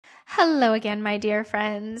Hello again, my dear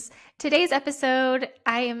friends. Today's episode,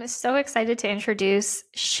 I am so excited to introduce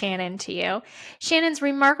Shannon to you. Shannon's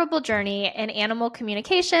remarkable journey in animal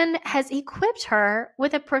communication has equipped her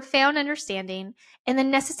with a profound understanding and the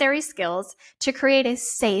necessary skills to create a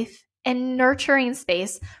safe and nurturing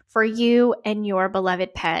space for you and your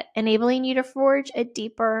beloved pet, enabling you to forge a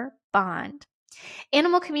deeper bond.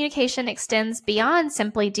 Animal communication extends beyond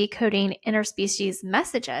simply decoding interspecies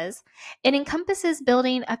messages. It encompasses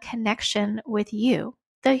building a connection with you,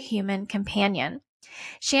 the human companion.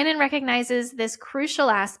 Shannon recognizes this crucial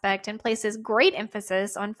aspect and places great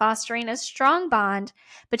emphasis on fostering a strong bond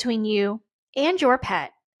between you and your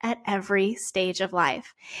pet at every stage of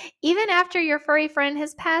life. Even after your furry friend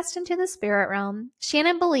has passed into the spirit realm,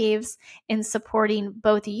 Shannon believes in supporting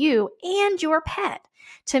both you and your pet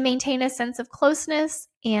to maintain a sense of closeness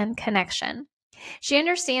and connection. She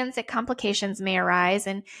understands that complications may arise,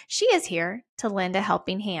 and she is here to lend a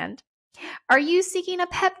helping hand. Are you seeking a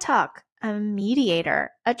pep talk, a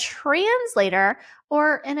mediator, a translator,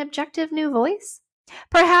 or an objective new voice?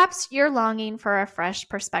 Perhaps you're longing for a fresh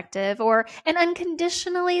perspective or an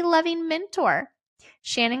unconditionally loving mentor.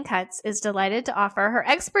 Shannon Cutts is delighted to offer her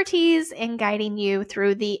expertise in guiding you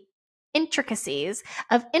through the intricacies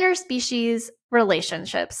of interspecies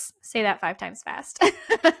relationships. Say that 5 times fast.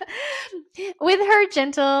 With her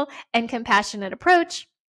gentle and compassionate approach,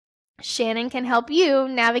 Shannon can help you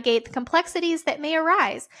navigate the complexities that may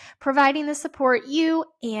arise, providing the support you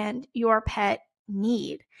and your pet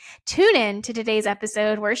need. Tune in to today's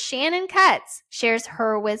episode where Shannon Cutts shares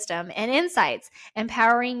her wisdom and insights,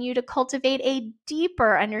 empowering you to cultivate a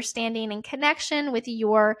deeper understanding and connection with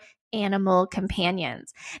your animal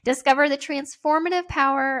companions. Discover the transformative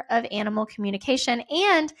power of animal communication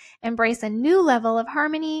and embrace a new level of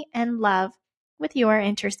harmony and love with your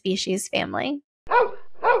interspecies family.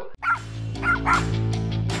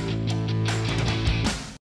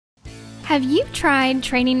 Have you tried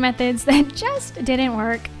training methods that just didn't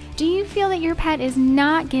work? Do you feel that your pet is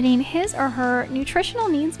not getting his or her nutritional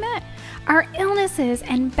needs met? Are illnesses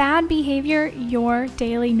and bad behavior your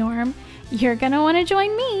daily norm? You're going to want to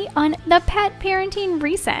join me on the Pet Parenting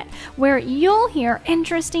Reset, where you'll hear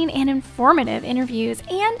interesting and informative interviews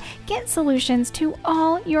and get solutions to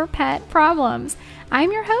all your pet problems.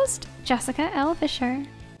 I'm your host, Jessica L. Fisher.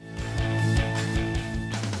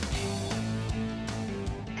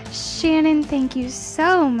 Shannon, thank you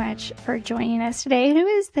so much for joining us today. Who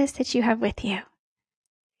is this that you have with you?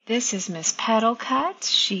 This is Miss Petalcut.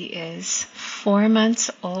 She is 4 months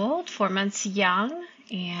old, 4 months young,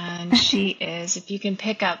 and she is, if you can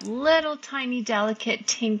pick up little tiny delicate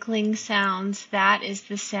tinkling sounds, that is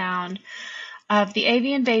the sound of the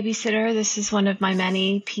avian babysitter. This is one of my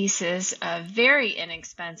many pieces of very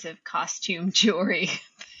inexpensive costume jewelry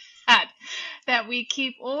that we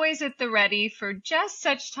keep always at the ready for just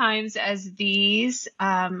such times as these.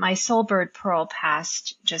 My soulbird Pearl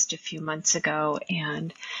passed just a few months ago,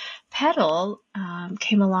 and Petal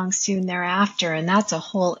came along soon thereafter, and that's a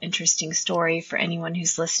whole interesting story for anyone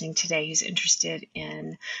who's listening today who's interested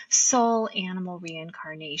in soul animal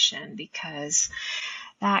reincarnation, because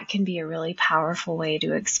that can be a really powerful way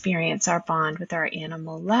to experience our bond with our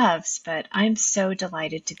animal loves. But I'm so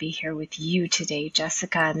delighted to be here with you today,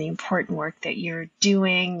 Jessica, and the important work that you're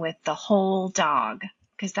doing with the whole dog,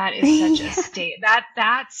 because that is such a state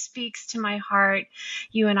that speaks to my heart.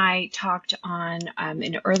 You and I talked on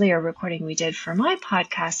an earlier recording we did for my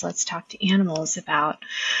podcast, Let's Talk to Animals, about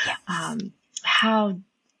how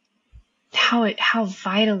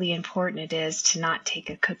vitally important it is to not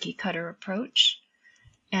take a cookie cutter approach.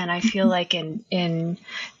 And I feel like in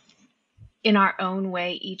our own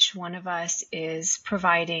way, each one of us is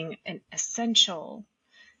providing an essential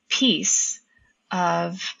piece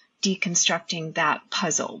of deconstructing that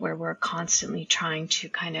puzzle, where we're constantly trying to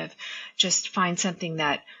kind of just find something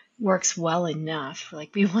that works well enough.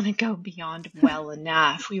 Like, we want to go beyond well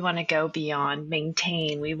enough. We want to go beyond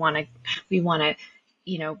maintain. We want to,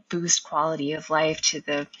 boost quality of life to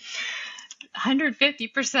the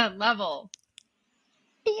 150% level.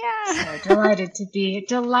 Yeah. So delighted to be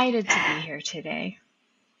here today.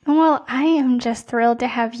 Well, I am just thrilled to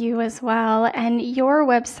have you as well. And your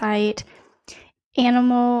website,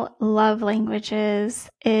 Animal Love Languages,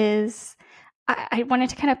 is, I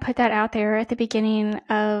wanted to kind of put that out there at the beginning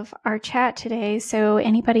of our chat today, so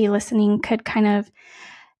anybody listening could kind of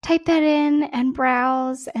type that in and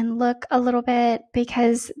browse and look a little bit,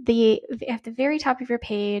 because at the very top of your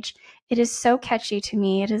page, it is so catchy to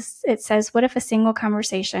me. It says, "What if a single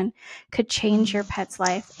conversation could change your pet's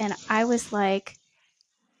life?" And I was like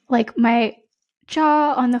my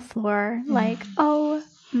jaw on the floor, like, oh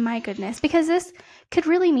my goodness, because this could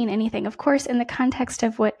really mean anything. Of course, in the context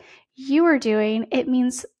of what you are doing, it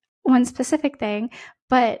means one specific thing,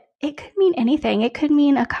 but it could mean anything. It could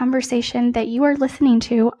mean a conversation that you are listening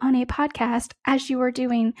to on a podcast as you are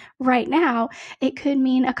doing right now. It could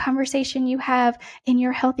mean a conversation you have in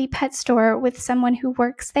your healthy pet store with someone who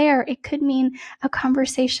works there. It could mean a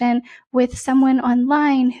conversation with someone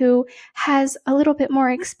online who has a little bit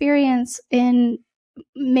more experience in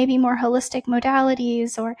maybe more holistic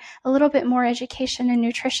modalities or a little bit more education and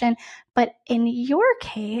nutrition. But in your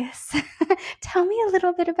case, tell me a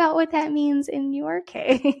little bit about what that means in your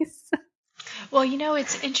case. Well,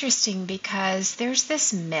 it's interesting because there's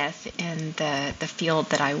this myth in the field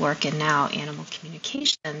that I work in now, animal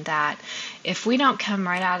communication, that if we don't come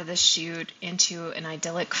right out of the chute into an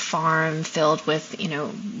idyllic farm filled with,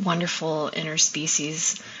 wonderful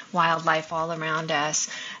interspecies wildlife all around us,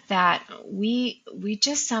 that we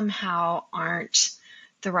just somehow aren't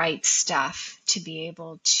the right stuff to be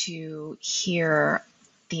able to hear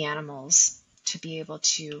the animals, to be able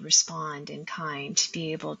to respond in kind, to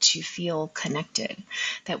be able to feel connected,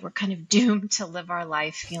 that we're kind of doomed to live our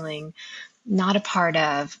life feeling not a part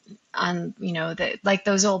of, like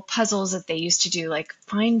those old puzzles that they used to do, like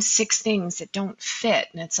find 6 things that don't fit.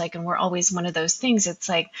 And it's like, and we're always one of those things. It's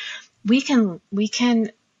like, we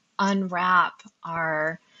can unwrap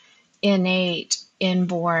our innate,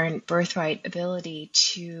 inborn, birthright ability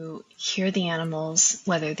to hear the animals,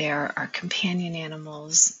 whether they're our companion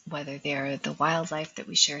animals, whether they're the wildlife that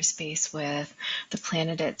we share space with, the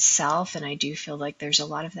planet itself. And I do feel like there's a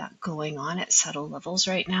lot of that going on at subtle levels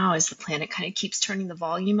right now as the planet kind of keeps turning the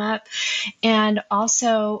volume up. And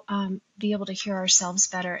also be able to hear ourselves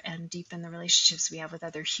better and deepen the relationships we have with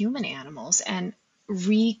other human animals and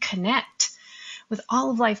reconnect with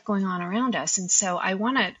all of life going on around us. And so I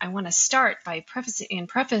want to start by preface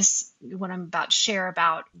what I'm about to share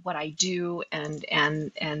about what I do and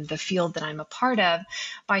the field that I'm a part of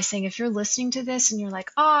by saying, if you're listening to this and you're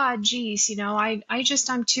like, geez,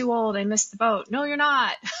 I'm too old, I missed the boat. No, you're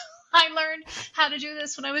not. I learned how to do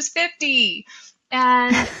this when I was 50.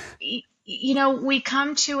 And, we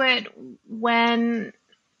come to it when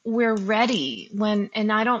we're ready,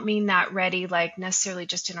 and I don't mean that ready like necessarily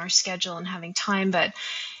just in our schedule and having time, but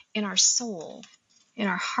in our soul, in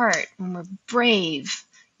our heart, when we're brave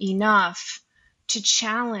enough to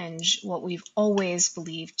challenge what we've always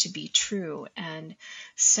believed to be true. And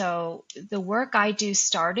so the work I do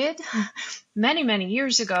started many, many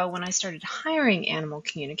years ago when I started hiring animal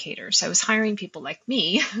communicators. I was hiring people like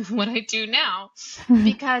me, what I do now,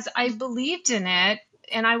 because I believed in it.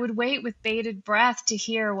 And I would wait with bated breath to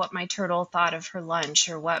hear what my turtle thought of her lunch,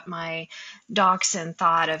 or what my dachshund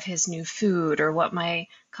thought of his new food, or what my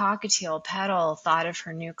cockatiel petal thought of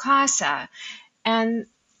her new casa. And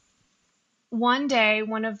one day,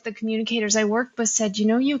 one of the communicators I worked with said,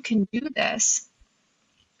 you can do this.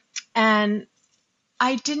 And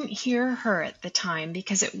I didn't hear her at the time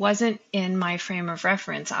because it wasn't in my frame of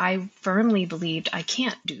reference. I firmly believed I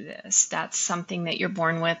can't do this. That's something that you're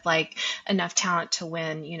born with, like enough talent to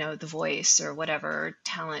win, The Voice or whatever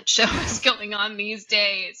talent show is going on these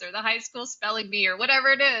days, or the high school spelling bee or whatever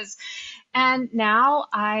it is. And now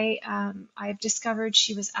I've discovered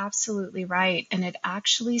she was absolutely right. And it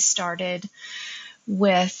actually started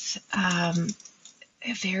with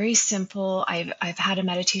a very simple, I've had a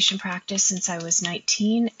meditation practice since I was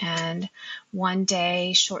 19, and one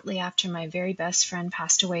day, shortly after my very best friend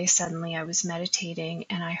passed away, suddenly I was meditating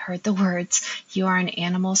and I heard the words, "You are an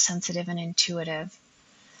animal, sensitive and intuitive."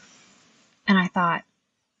 And I thought,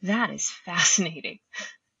 that is fascinating,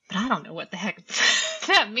 but I don't know what the heck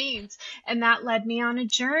that means. And that led me on a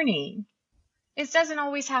journey. It doesn't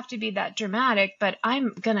always have to be that dramatic, but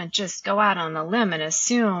I'm going to just go out on a limb and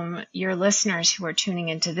assume your listeners who are tuning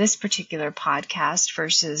into this particular podcast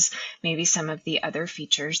versus maybe some of the other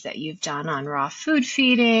features that you've done on raw food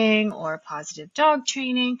feeding or positive dog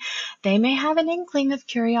training, they may have an inkling of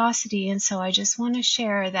curiosity. And so I just want to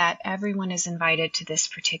share that everyone is invited to this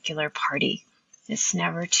particular party. It's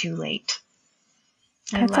never too late.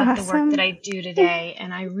 That's I love awesome. the work that I do today,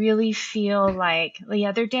 and I really feel like the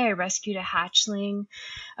other day I rescued a hatchling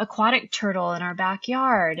aquatic turtle in our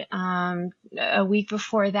backyard. A week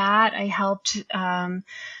before that, I helped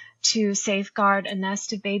to safeguard a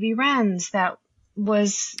nest of baby wrens that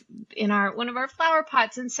was in one of our flower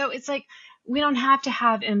pots. And so it's like, we don't have to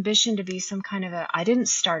have ambition to be some kind of I didn't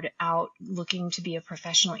start out looking to be a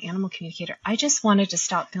professional animal communicator. I just wanted to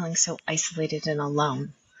stop feeling so isolated and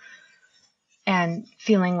alone. and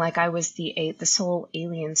feeling like I was the sole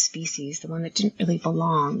alien species, the one that didn't really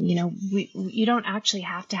belong. You know, you don't actually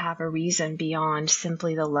have to have a reason beyond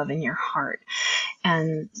simply the love in your heart.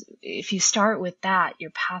 And if you start with that,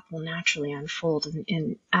 your path will naturally unfold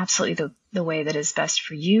in absolutely the way that is best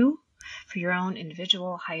for you, for your own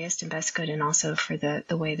individual highest and best good, and also for the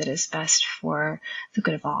way that is best for the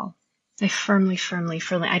good of all. I firmly,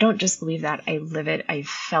 I don't just believe that. I live it. I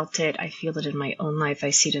felt it. I feel it in my own life.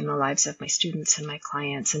 I see it in the lives of my students and my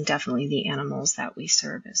clients, and definitely the animals that we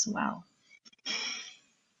serve as well.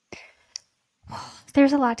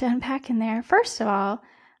 There's a lot to unpack in there. First of all,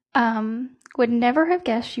 would never have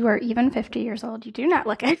guessed you are even 50 years old. You do not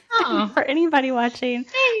look it. For anybody watching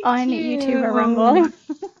on YouTube or Rumble,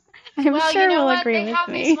 I'm sure will agree with me. They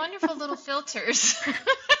have these wonderful little filters.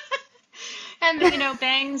 And, you know,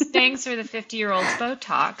 bangs are the 50-year-old's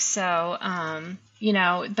Botox. So, you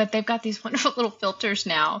know, but they've got these wonderful little filters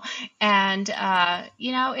now. And,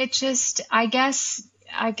 you know, it just, I guess,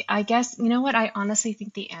 you know what? I honestly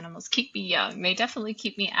think the animals keep me young. They definitely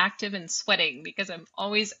keep me active and sweating because I'm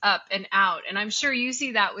always up and out. And I'm sure you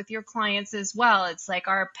see that with your clients as well. It's like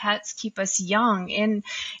our pets keep us young in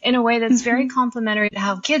a way that's very complementary to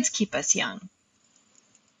how kids keep us young.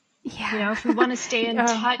 Yeah. You know, if we want to stay in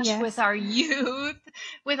touch with our youth,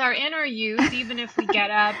 with our inner youth, even if we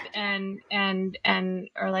get up and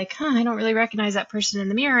are like, I don't really recognize that person in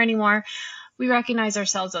the mirror anymore. We recognize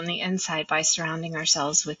ourselves on the inside by surrounding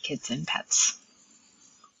ourselves with kids and pets.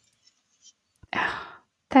 Oh,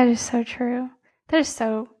 that is so true. That is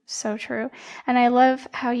so, so true. And I love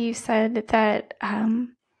how you said that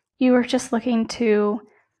you were just looking to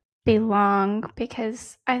belong,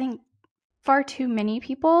 because I think far too many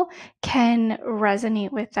people can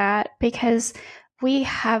resonate with that, because we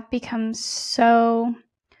have become so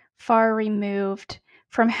far removed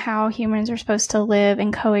from how humans are supposed to live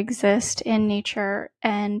and coexist in nature.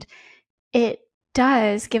 And it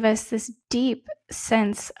does give us this deep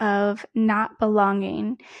sense of not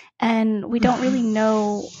belonging. And we don't really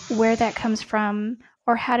know where that comes from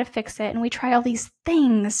or how to fix it. And we try all these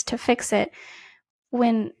things to fix it,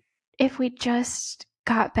 when if we just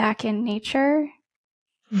got back in nature,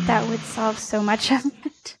 that would solve so much of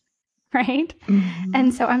it, right? Mm-hmm.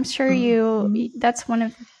 And so I'm sure that's one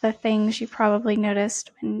of the things you probably noticed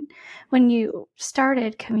when you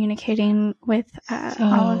started communicating with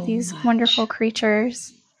all of these wonderful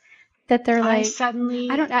creatures, that they're like,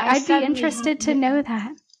 I'd be interested to know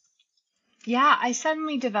that. Yeah, I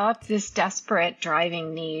suddenly developed this desperate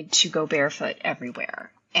driving need to go barefoot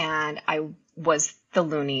everywhere. And I was the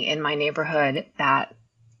loony in my neighborhood that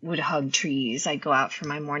would hug trees. I'd go out for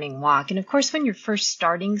my morning walk. And of course, when you're first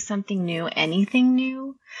starting something new, anything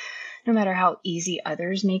new, no matter how easy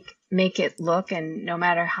others make it look, and no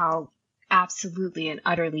matter how absolutely and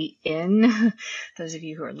utterly those of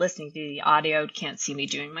you who are listening to the audio can't see me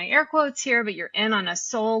doing my air quotes here, but you're in on a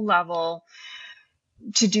soul level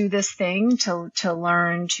to do this thing, to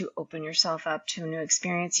learn, to open yourself up to a new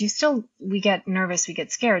experience. We get nervous, we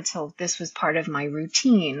get scared. So this was part of my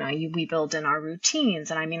routine. We build in our routines.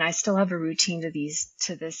 And I mean, I still have a routine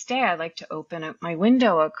to this day. I like to open up my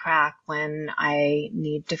window a crack when I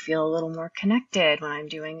need to feel a little more connected, when I'm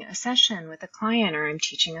doing a session with a client, or I'm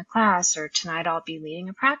teaching a class, or tonight I'll be leading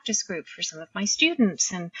a practice group for some of my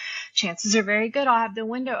students. And chances are very good I'll have the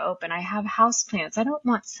window open. I have houseplants. I don't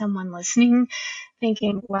want someone listening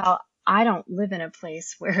thinking, well, I don't live in a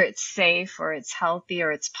place where it's safe or it's healthy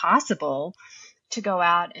or it's possible to go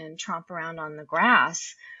out and tromp around on the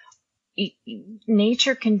grass.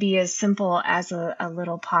 Nature can be as simple as a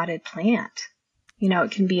little potted plant. You know,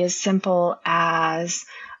 it can be as simple as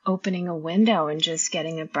opening a window and just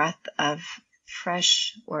getting a breath of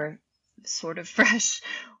fresh or sort of fresh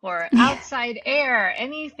or outside air,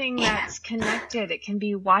 anything that's connected. It can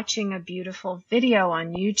be watching a beautiful video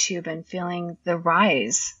on YouTube and feeling the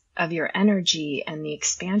rise of your energy and the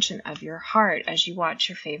expansion of your heart as you watch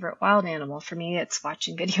your favorite wild animal. For me, it's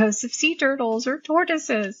watching videos of sea turtles or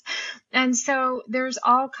tortoises. And so there's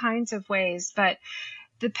all kinds of ways, but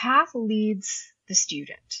the path leads the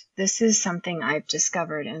student. This is something I've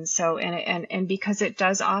discovered. And so, and because it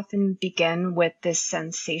does often begin with this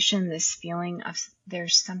sensation, this feeling of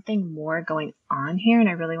there's something more going on here. And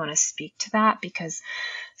I really want to speak to that, because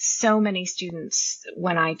so many students,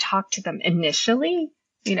 when I talk to them initially,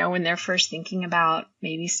 you know, when they're first thinking about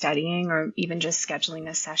maybe studying or even just scheduling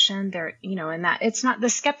a session, they're, you know, and that it's not,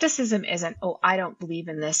 the skepticism isn't, oh, I don't believe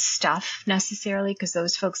in this stuff necessarily, because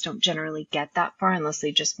those folks don't generally get that far unless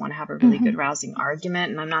they just want to have a really good rousing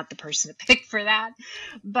argument. And I'm not the person to pick for that,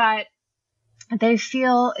 but it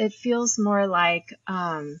feels more like,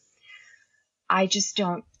 I just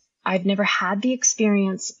don't I've never had the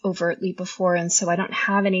experience overtly before, and so I don't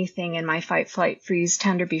have anything in my fight, flight, freeze,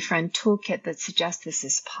 tender, befriend toolkit that suggests this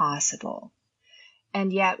is possible.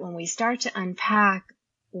 And yet when we start to unpack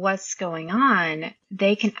what's going on,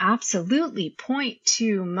 they can absolutely point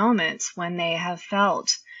to moments when they have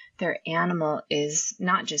felt their animal is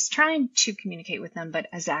not just trying to communicate with them, but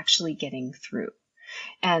is actually getting through.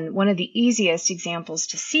 And one of the easiest examples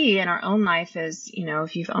to see in our own life is,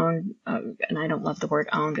 if you've owned, and I don't love the word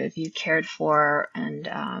owned, but if you cared for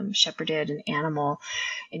and shepherded an animal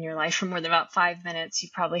in your life for more than about 5 minutes, you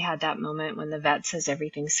probably had that moment when the vet says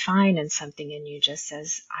everything's fine and something in you just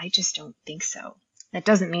says, I just don't think so. That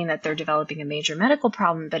doesn't mean that they're developing a major medical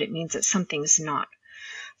problem, but it means that something's not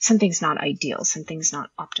ideal, something's not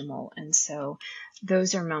optimal. And so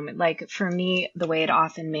those are moments, like for me, the way it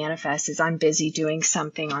often manifests is I'm busy doing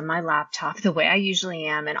something on my laptop the way I usually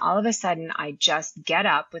am. And all of a sudden I just get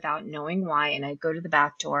up without knowing why. And I go to the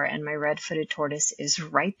back door and my red-footed tortoise is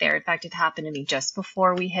right there. In fact, it happened to me just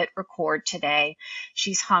before we hit record today.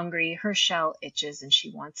 She's hungry, her shell itches, and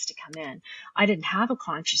she wants to come in. I didn't have a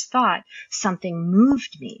conscious thought. Something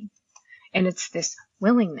moved me. And it's this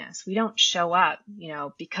willingness. We don't show up,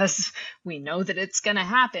 because we know that it's going to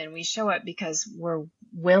happen. We show up because we're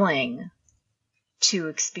willing to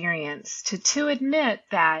experience, to admit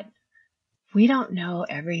that we don't know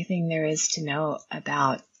everything there is to know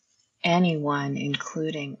about anyone,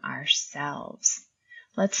 including ourselves.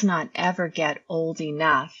 Let's not ever get old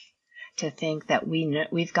enough to think that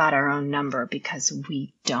we've got our own number, because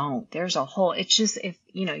we don't. There's a whole, it's just, if,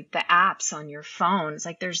 the apps on your phone, it's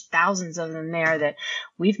like there's thousands of them there that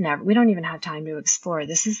we don't even have time to explore.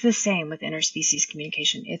 This is the same with interspecies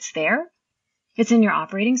communication. It's there. It's in your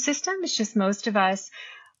operating system. It's just most of us,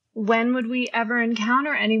 when would we ever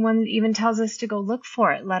encounter anyone that even tells us to go look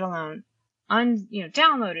for it, let alone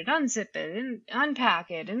download it, unzip it, and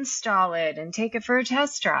unpack it, install it, and take it for a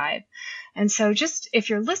test drive. And so just if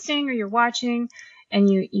you're listening or you're watching and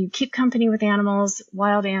you keep company with animals,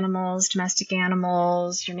 wild animals, domestic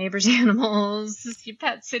animals, your neighbor's animals, your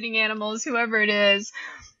pet sitting animals, whoever it is,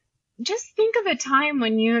 just think of a time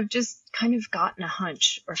when you have just kind of gotten a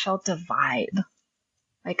hunch or felt a vibe.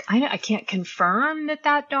 Like, I can't confirm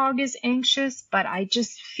that dog is anxious, but I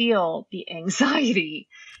just feel the anxiety.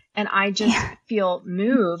 And I just feel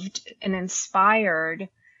moved and inspired.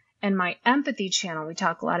 And my empathy channel, we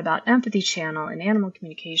talk a lot about empathy channel and animal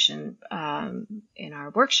communication in our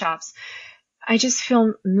workshops. I just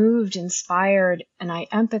feel moved, inspired, and I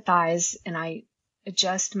empathize and I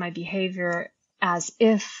adjust my behavior as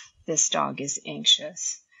if this dog is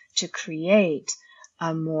anxious, to create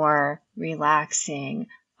a more relaxing,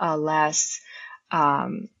 less,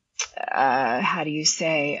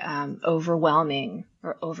 overwhelming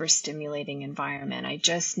or overstimulating environment. I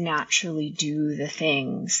just naturally do the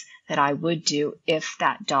things that I would do if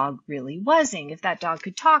that dog really wasn't. If that dog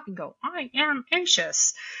could talk and go, I am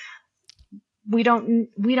anxious. We don't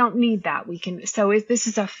need that. This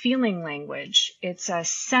is a feeling language. It's a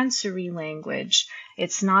sensory language.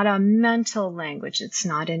 It's not a mental language. It's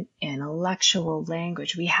not an intellectual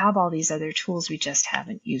language. We have all these other tools. We just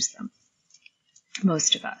haven't used them.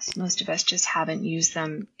 Most of us just haven't used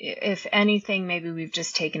them. If anything, maybe we've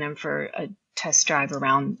just taken them for a test drive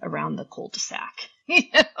around the cul-de-sac,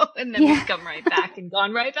 and then we've come right back and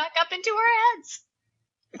gone right back up into our heads.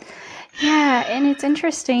 Yeah. And it's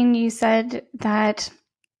interesting. You said that,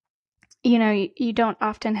 you don't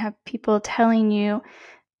often have people telling you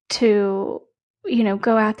to,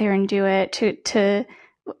 go out there and do it, to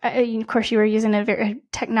of course, you were using a very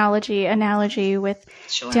technology analogy with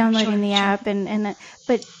downloading the app,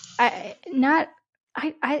 but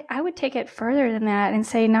I would take it further than that and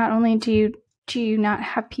say, not only do you not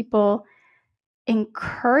have people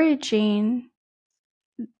encouraging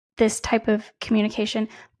this type of communication,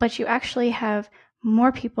 but you actually have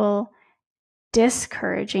more people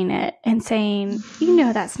discouraging it and saying,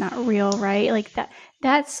 that's not real, right? Like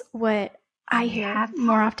that's what I hear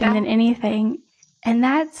more often than anything. And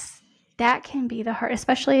that can be the hard,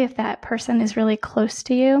 especially if that person is really close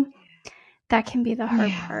to you. That can be the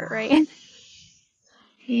hard part, right?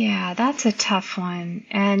 Yeah, that's a tough one.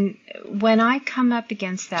 And when I come up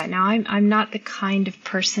against that, now I'm not the kind of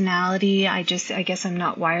personality. I guess I'm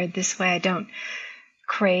not wired this way. I don't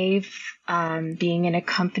crave being in a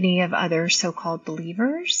company of other so-called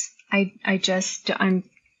believers. I'm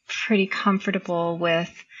pretty comfortable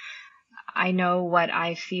with, I know what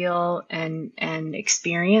I feel and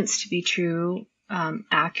experience to be true,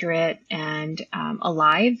 accurate, and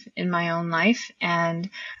alive in my own life. And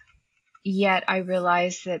Yet I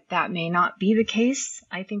realize that that may not be the case.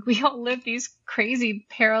 I think we all live these crazy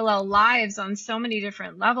parallel lives on so many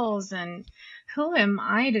different levels. And who am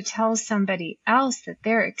I to tell somebody else that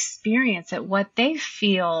their experience, that what they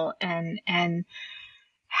feel and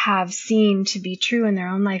have seen to be true in their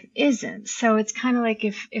own life isn't? So it's kind of like,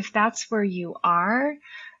 if that's where you are,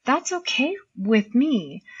 that's okay with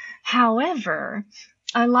me. However,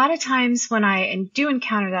 a lot of times when I do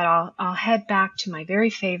encounter that, I'll head back to my very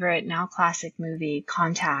favorite, now classic movie,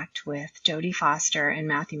 Contact, with Jodie Foster and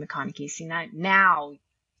Matthew McConaughey. See, that now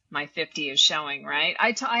my 50 is showing, right?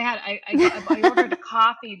 I ordered a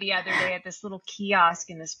coffee the other day at this little kiosk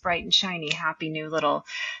in this bright and shiny, happy new little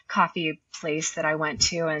coffee place that I went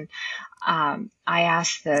to, and I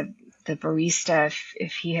asked the barista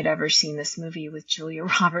if he had ever seen this movie with Julia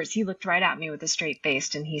Roberts. He looked right at me with a straight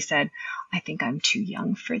face and he said, "I think I'm too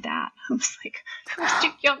young for that." I was like, "I'm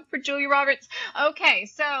too young for Julia Roberts." Okay,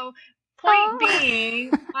 so point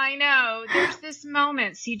being, I know there's this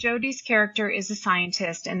moment. See, Jodie's character is a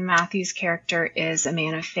scientist and Matthew's character is a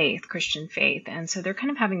man of faith, Christian faith. And so they're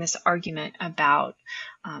kind of having this argument about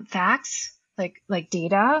facts, like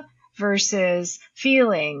data, versus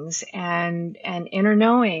feelings and inner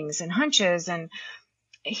knowings and hunches. And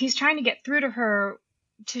he's trying to get through to her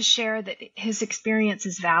to share that his experience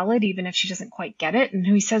is valid, even if she doesn't quite get it. And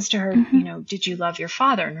he says to her, "Did you love your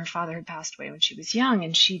father?" And her father had passed away when she was young.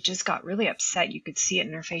 And she just got really upset. You could see it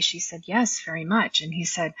in her face. She said, "Yes, very much." And he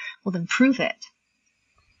said, "Well, then prove it."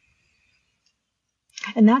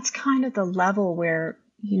 And that's kind of the level where,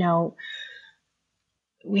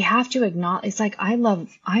 we have to acknowledge, it's like, I love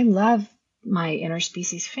my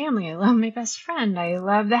interspecies family. I love my best friend. I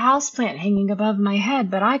love the houseplant hanging above my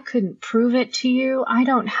head, but I couldn't prove it to you. I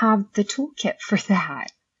don't have the toolkit for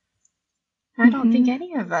that. I don't think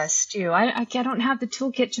any of us do. I don't have the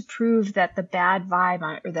toolkit to prove that the bad vibe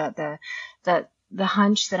or the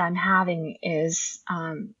hunch that I'm having is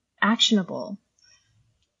actionable.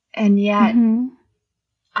 And yet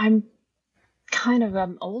I'm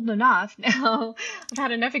old enough now. I've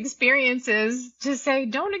had enough experiences to say,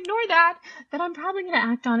 don't ignore that I'm probably going to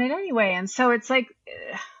act on it anyway. And so it's like,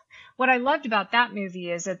 what I loved about that movie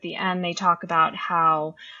is at the end, they talk about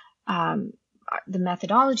how the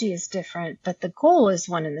methodology is different, but the goal is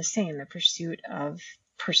one and the same, the pursuit of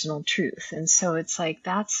personal truth. And so it's like,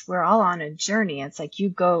 we're all on a journey. It's like, you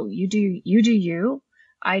do you,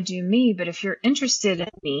 I do me. But if you're interested in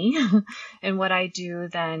me and what I do,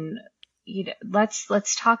 then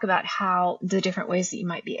let's talk about how the different ways that you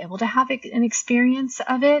might be able to have an experience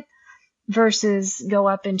of it, versus go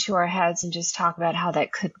up into our heads and just talk about how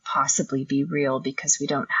that could possibly be real because we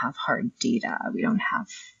don't have hard data, we don't have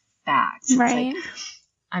facts. Right.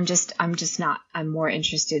 It's like, I'm more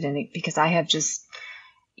interested in it because I have just,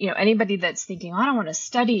 anybody that's thinking, I don't want to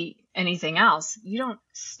study anything else. You don't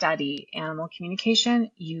study animal communication,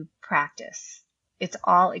 you practice. It's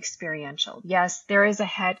all experiential. Yes, there is a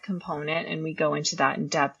head component, and we go into that in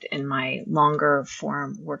depth in my longer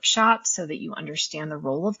form workshop so that you understand the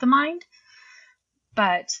role of the mind.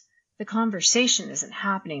 But the conversation isn't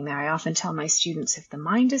happening there. I often tell my students, if the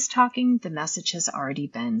mind is talking, the message has already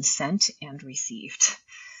been sent and received.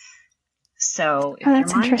 So if your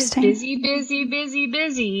mind is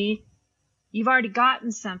busy, you've already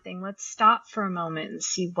gotten something. Let's stop for a moment and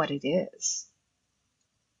see what it is.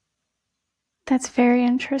 That's very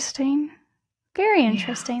interesting. Very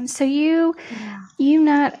interesting. Yeah. So you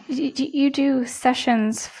do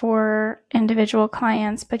sessions for individual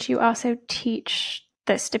clients, but you also teach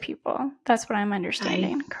this to people. That's what I'm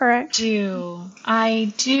understanding, correct?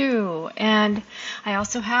 I do. And I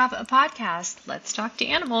also have a podcast, Let's Talk to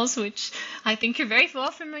Animals, which I think you're very well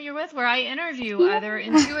familiar with, where I interview other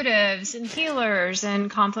intuitives and healers and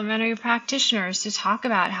complementary practitioners to talk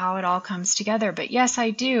about how it all comes together. But yes, I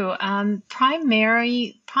do. The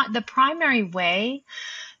primary way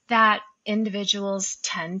that individuals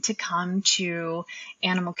tend to come to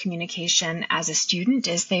animal communication as a student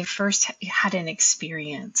is they first had an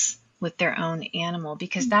experience with their own animal,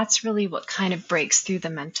 because that's really what kind of breaks through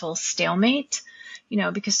the mental stalemate,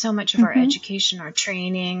 because so much of our education, our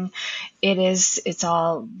training, it's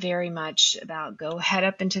all very much about go head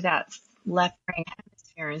up into that left brain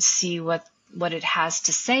hemisphere and see what it has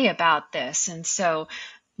to say about this. And so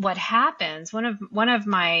what happens, one of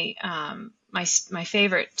my my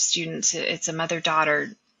favorite students, it's a mother-daughter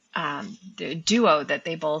duo that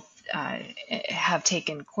they both have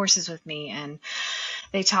taken courses with me, and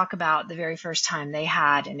they talk about the very first time they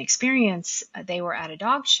had an experience. They were at a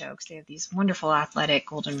dog show because they have these wonderful athletic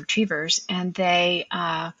golden retrievers, and they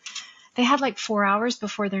they had like 4 hours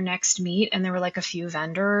before their next meet, and there were like a few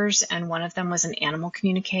vendors, and one of them was an animal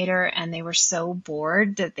communicator, and they were so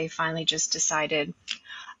bored that they finally just decided,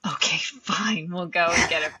 okay, fine, we'll go and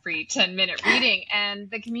get a free 10-minute reading. And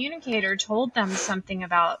the communicator told them something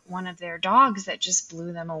about one of their dogs that just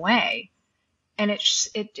blew them away. And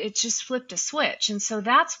it just flipped a switch. And so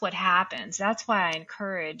that's what happens. That's why I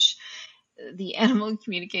encourage the animal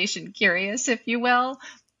communication curious, if you will,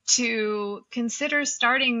 to consider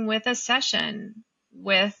starting with a session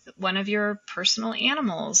with one of your personal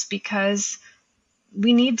animals, because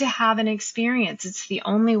we need to have an experience. It's the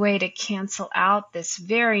only way to cancel out this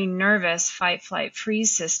very nervous fight, flight,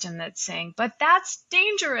 freeze system that's saying, but that's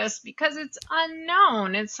dangerous because it's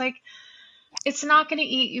unknown. It's like, it's not going to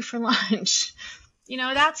eat you for lunch.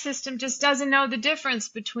 That system just doesn't know the difference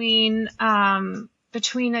between a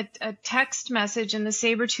text message and the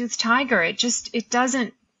saber-toothed tiger. It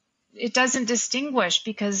doesn't distinguish,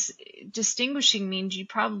 because distinguishing means you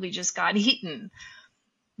probably just got eaten.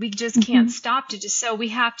 We just can't stop to just, so we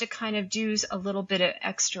have to kind of do a little bit of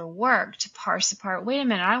extra work to parse apart. Wait a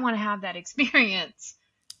minute, I want to have that experience.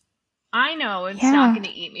 I know it's not going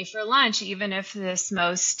to eat me for lunch, even if this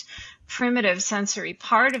most primitive sensory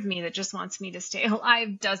part of me that just wants me to stay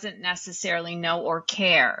alive doesn't necessarily know or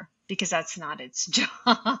care, because that's not its job,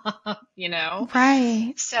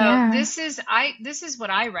 Right. So this is what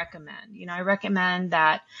I recommend. I recommend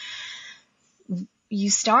that you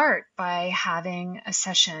start by having a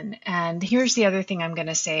session. And here's the other thing I'm going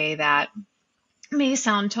to say that may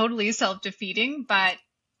sound totally self-defeating, but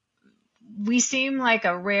we seem like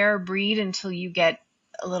a rare breed until you get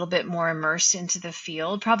a little bit more immersed into the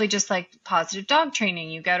field. Probably just like positive dog training.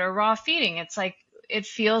 You go to raw feeding. It's like, it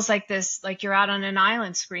feels like this, like you're out on an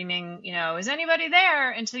island screaming, is anybody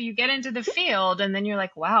there? Until you get into the field, and then you're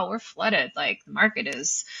like, wow, we're flooded. Like the market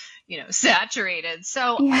is, saturated.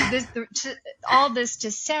 So all this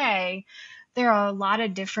to say, there are a lot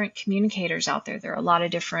of different communicators out there. There are a lot of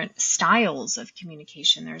different styles of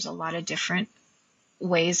communication. There's a lot of different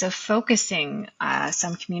ways of focusing.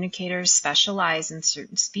 Some communicators specialize in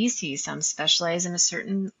certain species. Some specialize in a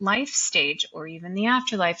certain life stage or even the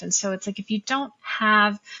afterlife. And so it's like, if you don't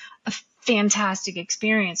have a fantastic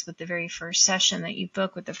experience with the very first session that you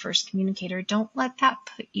book with the first communicator, don't let that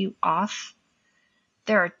put you off.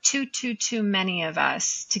 There are too many of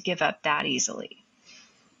us to give up that easily.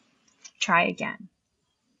 Try again,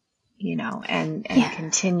 and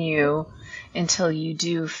continue until you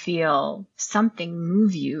do feel something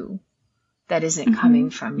move you that isn't coming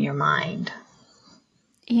from your mind.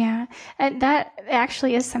 Yeah. And that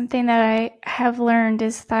actually is something that I have learned,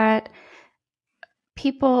 is that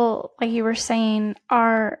people, like you were saying,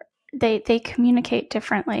 they communicate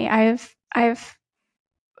differently. I've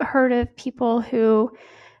heard of people who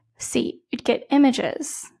get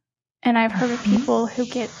images, and I've heard of people who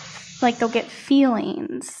they'll get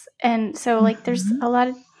feelings. And so like there's a lot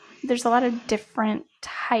of different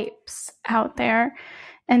types out there.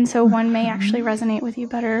 And so one may actually resonate with you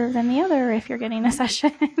better than the other if you're getting a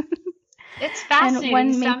session. It's fascinating. And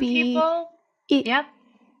one may Some people, yep.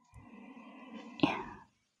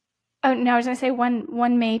 Oh no, I was going to say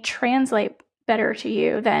one may translate better to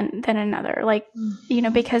you than another. Like,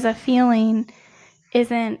 because a feeling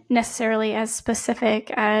isn't necessarily as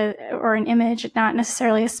specific as, or an image not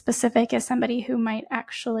necessarily as specific as somebody who might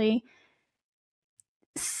actually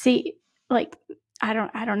see, like, I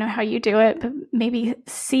don't know how you do it, but maybe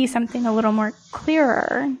see something a little more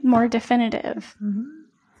clearer, more definitive.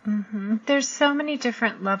 There's so many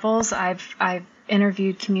different levels. I've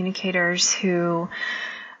interviewed communicators who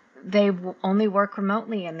they only work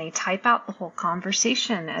remotely, and they type out the whole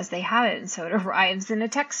conversation as they have it, and so it arrives in a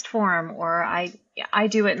text form. Or I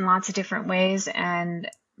do it in lots of different ways, and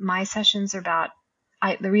my sessions are about,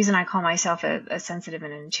 the reason I call myself a sensitive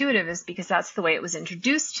and intuitive is because that's the way it was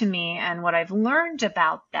introduced to me. And what I've learned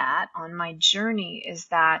about that on my journey is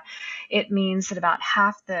that it means that about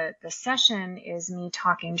half the session is me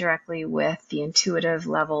talking directly with the intuitive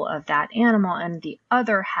level of that animal. And the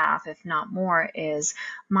other half, if not more, is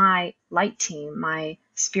my light team, my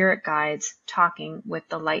spirit guides talking with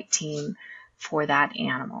the light team for that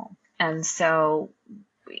animal. And so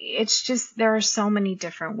it's just, there are so many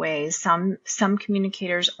different ways. Some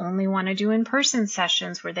communicators only want to do in-person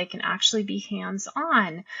sessions where they can actually be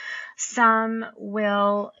hands-on. Some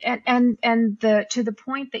will, and to the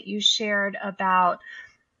point that you shared about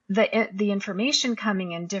the information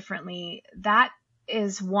coming in differently, that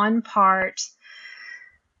is one part,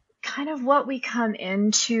 kind of what we come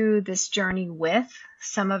into this journey with.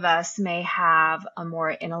 Some of us may have a more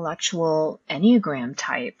intellectual Enneagram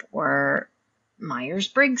type, or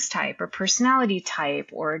Myers-Briggs type or personality type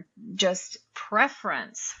or just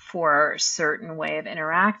preference for a certain way of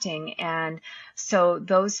interacting. And so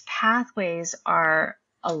those pathways are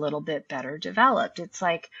a little bit better developed. It's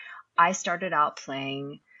like I started out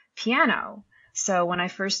playing piano. So when I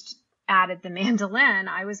first added the mandolin,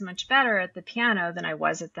 I was much better at the piano than I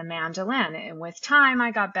was at the mandolin. And with time,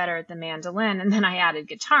 I got better at the mandolin. And then I added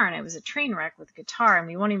guitar, and I was a train wreck with guitar. And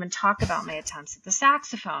we won't even talk about my attempts at the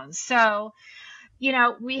saxophone. So,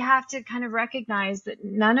 we have to kind of recognize that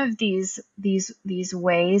none of these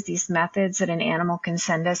ways, these methods that an animal can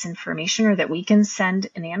send us information or that we can send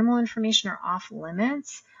an animal information are off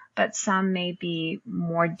limits, but some may be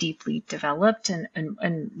more deeply developed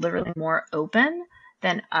and literally more open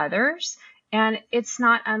than others. And it's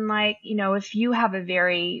not unlike, if you have a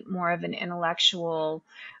very more of an intellectual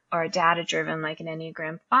or a data driven, like an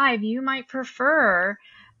Enneagram 5, you might prefer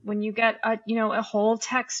when you get a whole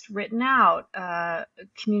text written out,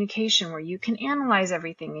 communication where you can analyze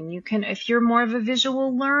everything. And if you're more of a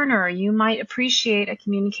visual learner, you might appreciate a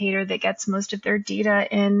communicator that gets most of their data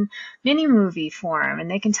in mini movie form, and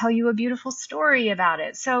they can tell you a beautiful story about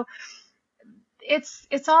it. So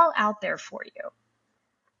it's all out there for you.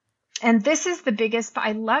 And this is the biggest,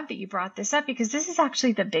 I love that you brought this up, because this is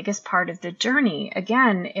actually the biggest part of the journey.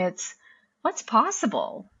 Again, it's what's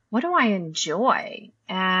possible. What do I enjoy?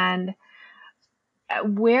 And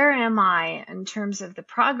where am I in terms of the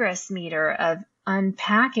progress meter of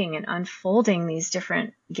unpacking and unfolding these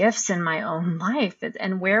different gifts in my own life?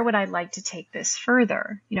 And where would I like to take this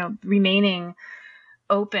further? Remaining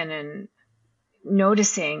open and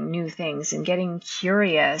noticing new things and getting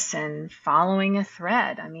curious and following a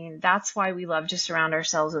thread. I mean, that's why we love to surround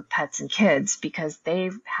ourselves with pets and kids, because they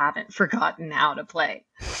haven't forgotten how to play,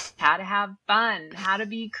 how to have fun, how to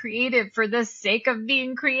be creative for the sake of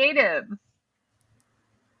being creative.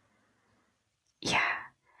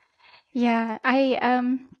 Yeah.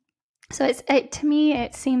 So to me,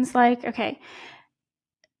 it seems like, okay,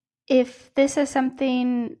 if this is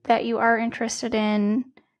something that you are interested in,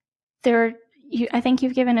 I think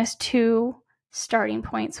you've given us two starting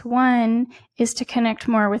points. One is to connect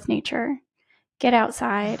more with nature, get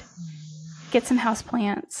outside, get some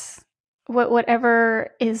houseplants,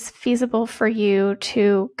 whatever is feasible for you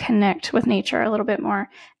to connect with nature a little bit more,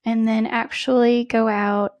 and then actually go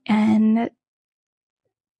out and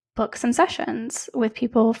book some sessions with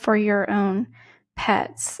people for your own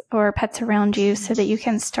pets or pets around you, so that you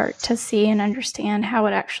can start to see and understand how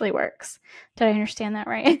it actually works. Did I understand that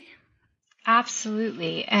right?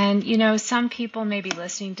 Absolutely. And, some people may be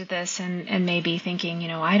listening to this and may be thinking,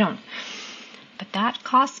 but that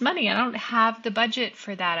costs money. I don't have the budget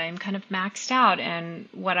for that. I'm kind of maxed out. And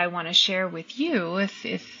what I want to share with you,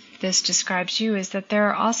 if this describes you, is that there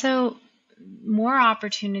are also more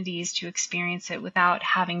opportunities to experience it without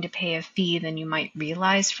having to pay a fee than you might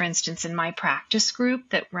realize. For instance, in my practice group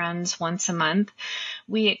that runs once a month,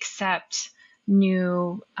 we accept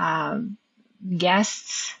new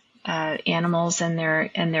guests, animals and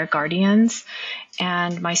their guardians.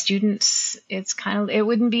 And my students, it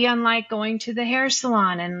wouldn't be unlike going to the hair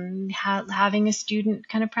salon and having a student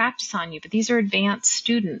kind of practice on you. But these are advanced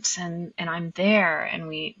students, and I'm there, and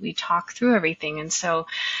we talk through everything. And so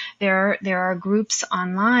there are groups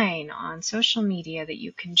online on social media that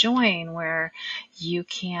you can join where you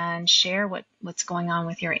can share what's going on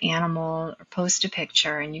with your animal or post a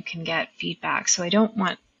picture, and you can get feedback. So I don't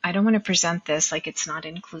want to present this like it's not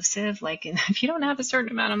inclusive, like if you don't have a certain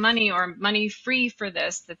amount of money or money free for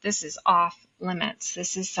this, that this is off limits.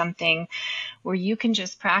 This is something where you can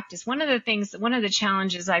just practice. One of the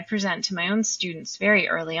challenges I present to my own students very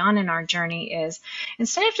early on in our journey is,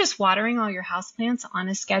 instead of just watering all your houseplants on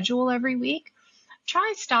a schedule every week,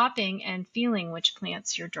 try stopping and feeling which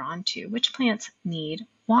plants you're drawn to, which plants need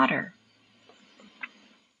water.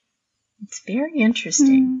 It's very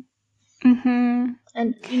interesting. Mm-hmm.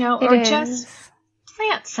 And, just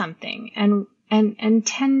plant something and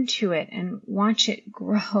tend to it and watch it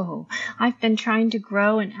grow. I've been trying to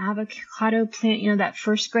grow an avocado plant, that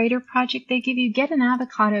first grader project they give you. Get an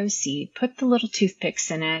avocado seed, put the little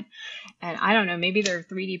toothpicks in it. And I don't know, maybe they're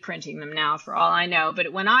 3D printing them now for all I know.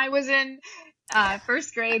 But when I was in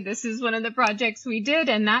first grade, this is one of the projects we did,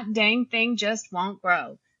 and that dang thing just won't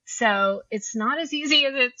grow. So it's not as easy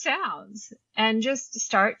as it sounds. And just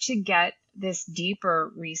start to get this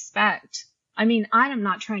deeper respect. I mean, I'm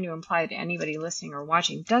not trying to imply that anybody listening or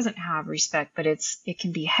watching doesn't have respect, but it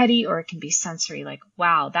can be heady or it can be sensory. Like,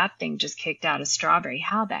 wow, that thing just kicked out a strawberry.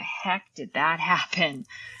 How the heck did that happen?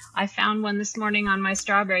 I found one this morning on my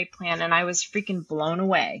strawberry plant, and I was freaking blown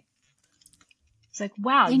away. It's like,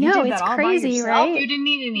 wow, you did that all by yourself? Right? You didn't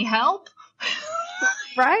need any help?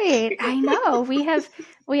 Right. I know.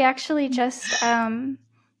 We actually just,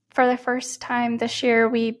 for the first time this year,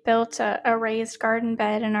 we built a raised garden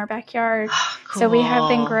bed in our backyard. Oh, So we have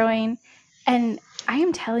been cool. growing, and I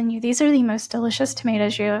am telling you, these are the most delicious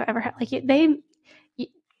tomatoes you have ever had. Like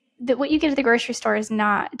what you get at the grocery store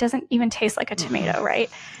doesn't even taste like a tomato, right?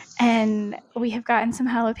 And we have gotten some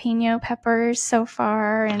jalapeno peppers so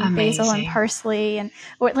far, and basil and Amazing. parsley, and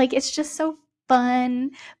it's just so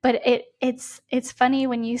fun. But it's funny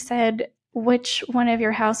when you said which of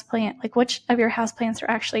your houseplants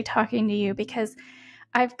are actually talking to you, because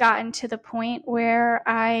I've gotten to the point where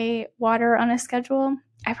I water on a schedule.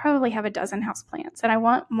 I probably have a dozen houseplants, and I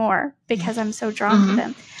want more because I'm so drawn to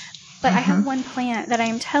them. But I have one plant that I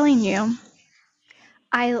am telling you,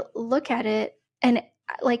 I look at it, and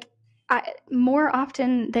more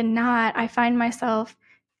often than not, I find myself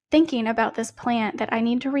thinking about this plant, that I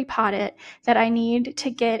need to repot it, that I need to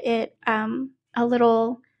get it a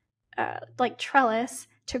little trellis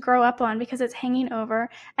to grow up on because it's hanging over.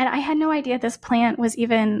 And I had no idea this plant was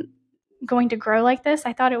even going to grow like this.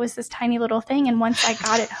 I thought it was this tiny little thing. And once I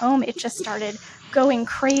got it home, it just started going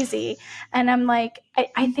crazy. And I'm like,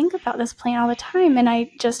 I think about this plant all the time, and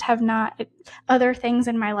I just have not, other things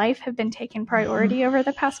in my life have been taking priority over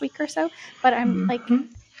the past week or so. But I'm like,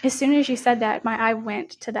 as soon as you said that, my eye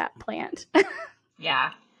went to that plant.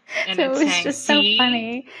 Yeah. And So it it's was saying, just so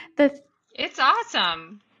funny. It's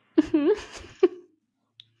awesome.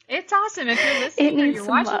 It's awesome. If you're listening or you're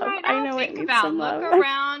watching love. right I now, know think it about, needs some look love.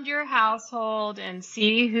 around your household and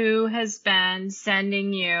see who has been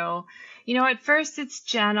sending you. You know, at first it's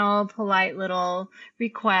gentle, polite little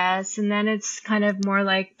requests, and then it's kind of more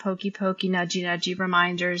like pokey, nudgy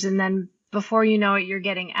reminders. And then before you know it, you're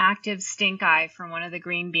getting active stink eye from one of the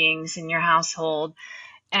green beings in your household.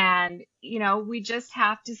 And, you know, we just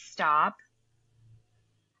have to stop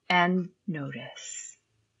and notice.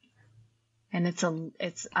 And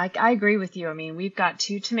I agree with you. I mean, we've got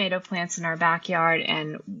 2 tomato plants in our backyard,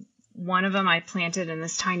 and one of them I planted in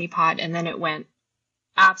this tiny pot, and then it went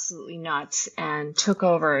absolutely nuts and took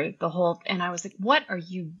over the whole, and I was like, what are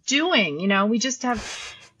you doing? You know, we just have,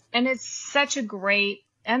 and it's such a great,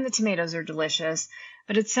 and the tomatoes are delicious,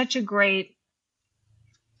 but it's such a great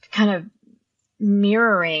kind of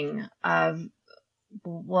mirroring of,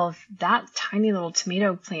 well, if that tiny little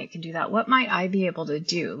tomato plant can do that, what might I be able to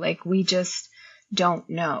do? Like, we just don't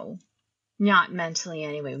know. Not mentally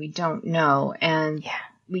anyway. We don't know. And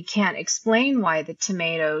we can't explain why the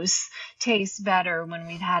tomatoes taste better when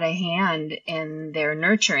we've had a hand in their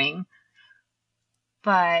nurturing.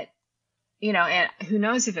 But, you know, and who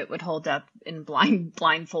knows if it would hold up in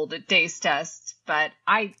blindfolded taste tests. But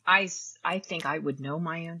I think I would know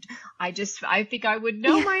my own. I think I would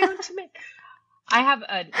know my own tomato. I have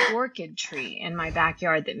an orchid tree in my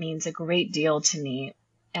backyard that means a great deal to me.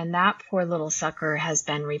 And that poor little sucker has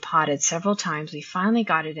been repotted several times. We finally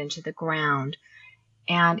got it into the ground,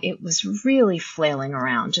 and it was really flailing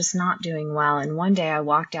around, just not doing well. And one day I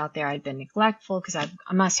walked out there. I'd been neglectful because I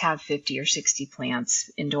must have 50 or 60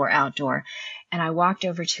 plants, indoor, outdoor. And I walked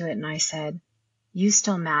over to it and I said, you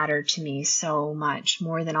still matter to me so much,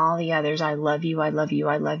 more than all the others. I love you, I love you,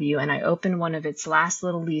 I love you. And I opened one of its last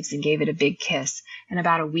little leaves and gave it a big kiss. And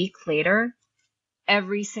about a week later,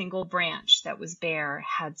 every single branch that was bare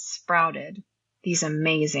had sprouted these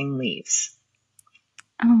amazing leaves.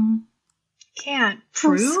 Can't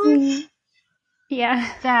prove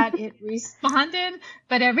that it responded,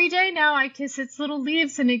 but every day now I kiss its little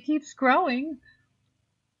leaves and it keeps growing.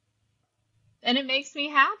 And it makes me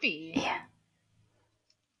happy. Yeah.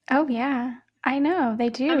 Oh yeah, I know they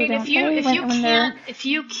do. I mean, if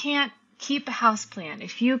you can't keep a houseplant,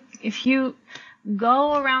 if you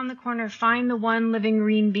go around the corner, find the one living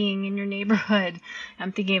green being in your neighborhood.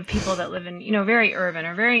 I'm thinking of people that live in, you know, very urban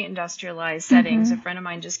or very industrialized settings. A friend of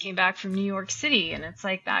mine just came back from New York City, and it's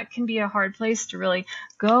like that can be a hard place to really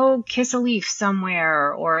go kiss a leaf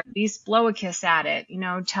somewhere, or at least blow a kiss at it. You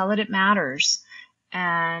know, tell it matters.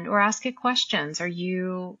 Or ask it questions. Do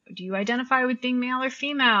you identify with being male or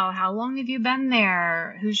female? How long have you been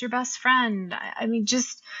there? Who's your best friend? I mean,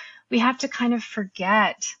 just, we have to kind of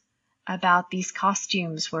forget about these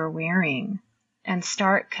costumes we're wearing and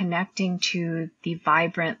start connecting to the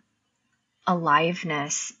vibrant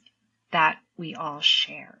aliveness that we all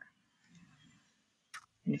share.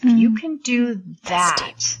 And if you can do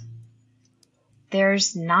that,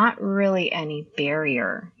 there's not really any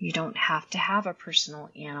barrier. You don't have to have a personal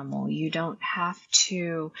animal. You don't have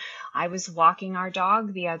to. I was walking our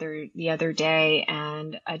dog the other day,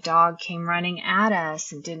 and a dog came running at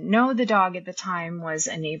us and didn't know the dog at the time was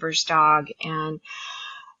a neighbor's dog. And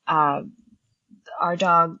our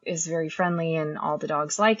dog is very friendly and all the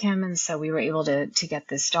dogs like him. And so we were able to get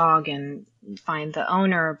this dog and find the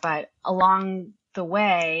owner. But along the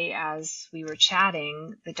way, as we were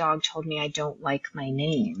chatting, the dog told me I don't like my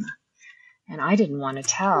name. And I didn't want to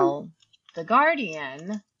tell the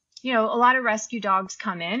guardian. You know, a lot of rescue dogs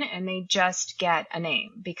come in and they just get a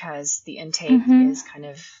name because the intake is kind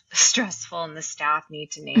of stressful and the staff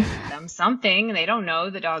need to name them something. And they don't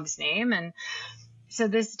know the dog's name. And so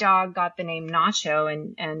this dog got the name Nacho,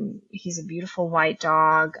 and he's a beautiful white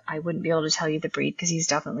dog. I wouldn't be able to tell you the breed because he's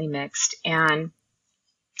definitely mixed. And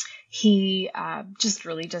he just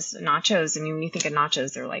really just nachos. I mean, when you think of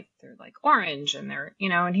nachos, they're like orange and they're, you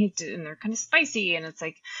know, and they're kind of spicy. And it's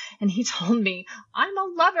like, and he told me, I'm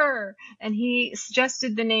a lover. And he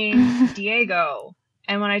suggested the name Diego.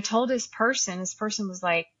 And when I told his person was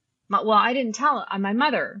like, well, I didn't tell my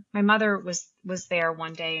mother. My mother was there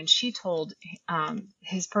one day and she told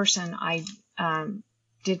his person,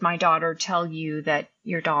 did my daughter tell you that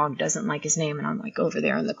your dog doesn't like his name? And I'm like over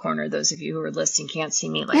there in the corner. Those of you who are listening can't see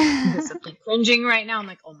me, like visibly cringing right now. I'm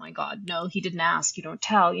like, oh my God, no, he didn't ask. You don't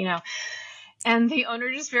tell, you know. And the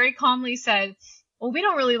owner just very calmly said, well, we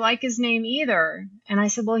don't really like his name either. And I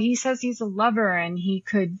said, well, he says he's a lover and he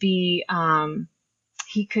could get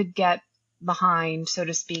behind, so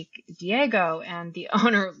to speak, Diego. And the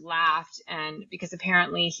owner laughed, and because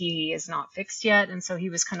apparently he is not fixed yet. And so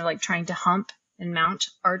he was kind of like trying to hump and mount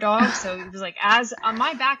our dog. So it was like, as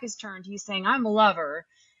my back is turned, he's saying, I'm a lover.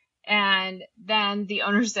 And then the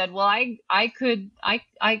owner said, well, I kind of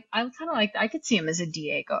like, I could see him as a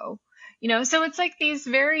Diego, you know? So it's like these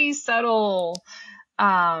very subtle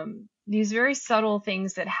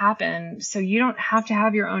things that happen. So you don't have to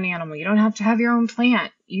have your own animal. You don't have to have your own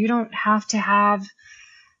plant. You don't have to have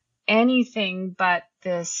anything but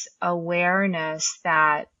this awareness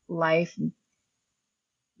that life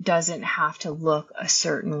doesn't have to look a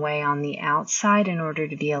certain way on the outside in order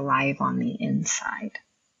to be alive on the inside.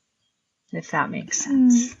 If that makes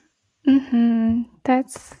sense. Mm-hmm.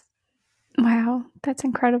 Wow. That's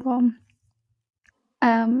incredible.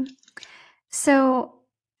 So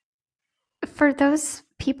for those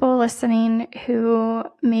people listening who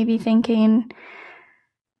may be thinking,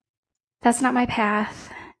 that's not my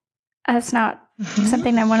path, that's not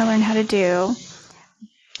something I want to learn how to do,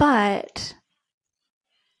 but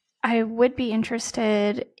I would be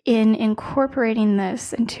interested in incorporating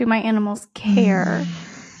this into my animal's care.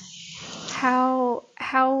 How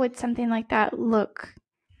would something like that look?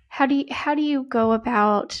 How do you go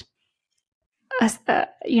about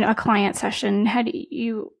a client session? How do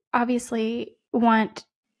you obviously want,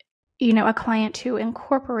 a client to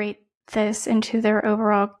incorporate this into their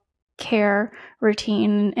overall care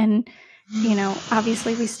routine? And,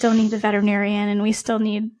 obviously we still need a veterinarian and we still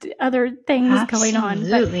need other things going on.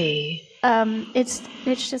 Absolutely. But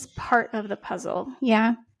it's just part of the puzzle.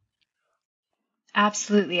 Yeah.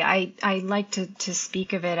 Absolutely. I like to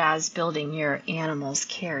speak of it as building your animal's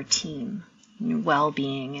care team,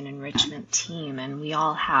 well-being and enrichment team. And we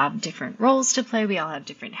all have different roles to play. We all have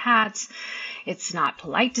different hats. It's not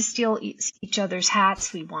polite to steal each other's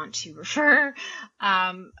hats. We want to refer.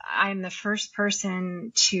 I'm the first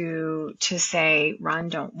person to say, run,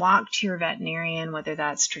 don't walk to your veterinarian, whether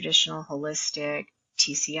that's traditional, holistic,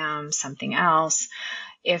 TCM, something else.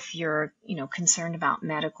 If you're, concerned about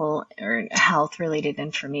medical or health related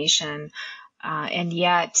information, and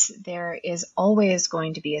yet there is always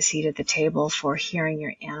going to be a seat at the table for hearing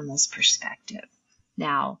your animal's perspective.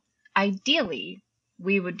 Now, ideally,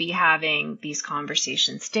 we would be having these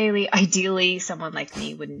conversations daily. Ideally, someone like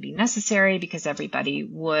me wouldn't be necessary because everybody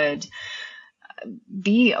would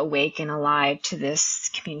be awake and alive to this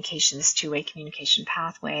communication, this two-way communication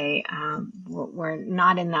pathway. We're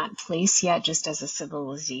not in that place yet, just as a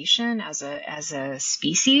civilization, as a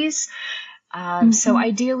species. So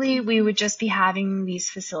ideally, we would just be having these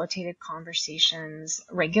facilitated conversations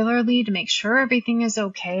regularly to make sure everything is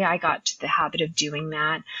okay. I got to the habit of doing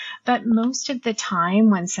that. But most of the time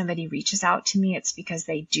when somebody reaches out to me, it's because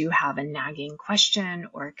they do have a nagging question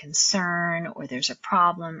or a concern, or there's a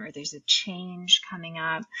problem, or there's a change coming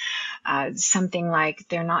up. Something like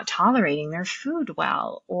they're not tolerating their food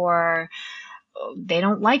well, or they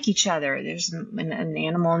don't like each other. There's an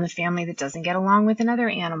animal in the family that doesn't get along with another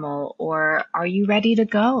animal. Or are you ready to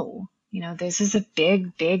go? This is a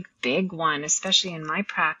big, big, big one, especially in my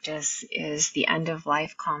practice, is the end of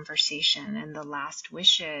life conversation and the last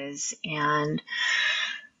wishes. And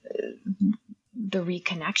the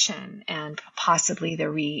reconnection and possibly the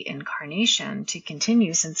reincarnation to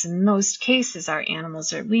continue, since in most cases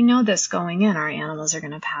we know this going in, our animals are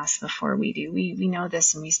going to pass before we do. We know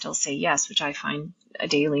this and we still say yes, which I find a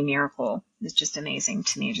daily miracle. It's just amazing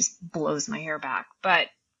to me. It just blows my hair back. But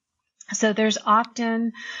so there's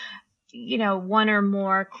often, one or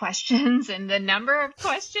more questions, and the number of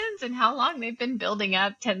questions and how long they've been building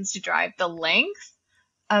up tends to drive the length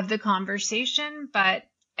of the conversation. But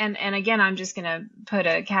and again, I'm just going to put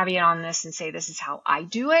a caveat on this and say this is how I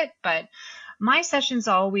do it. But my sessions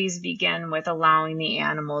always begin with allowing the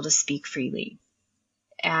animal to speak freely.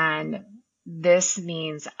 And this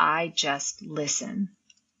means I just listen.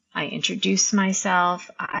 I introduce myself.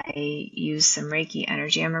 I use some Reiki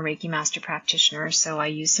energy. I'm a Reiki master practitioner, so I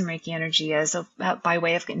use some Reiki energy by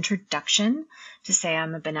way of introduction to say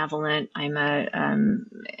I'm a benevolent, I'm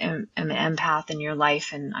an empath in your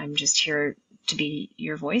life, and I'm just here to be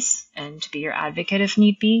your voice and to be your advocate if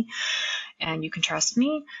need be, and you can trust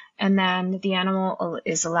me. And then the animal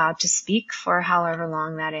is allowed to speak for however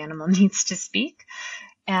long that animal needs to speak.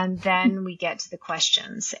 And then we get to the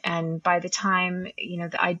questions. And by the time,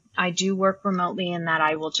 I do work remotely in that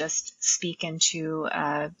I will just speak into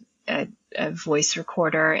a voice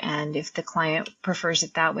recorder. And if the client prefers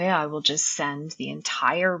it that way, I will just send the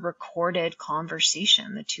entire recorded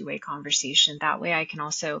conversation, the two-way conversation. That way I can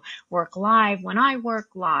also work live. When I work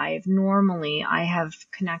live, normally I have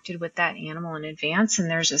connected with that animal in advance, and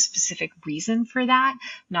there's a specific reason for that.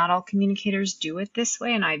 Not all communicators do it this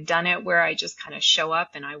way, and I've done it where I just kind of show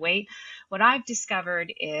up and I wait. What I've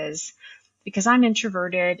discovered is, because I'm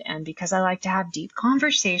introverted and because I like to have deep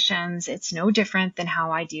conversations, it's no different than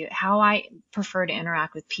how I prefer to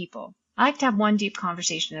interact with people. I like to have one deep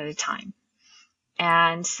conversation at a time.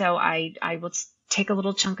 And so I will take a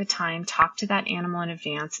little chunk of time, talk to that animal in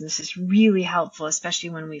advance. And this is really helpful, especially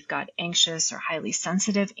when we've got anxious or highly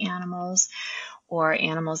sensitive animals, or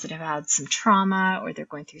animals that have had some trauma, or they're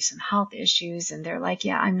going through some health issues. And they're like,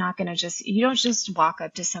 yeah, I'm not going to you don't just walk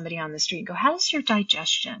up to somebody on the street and go, how's your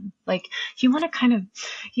digestion? Like, you want to kind of,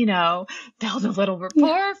 build a little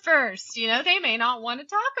rapport first. They may not want to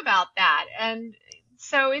talk about that. And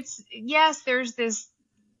so there's this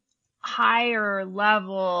higher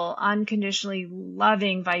level, unconditionally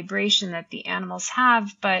loving vibration that the animals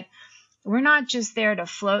have, but we're not just there to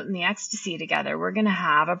float in the ecstasy together. We're going to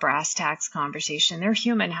have a brass tacks conversation. Their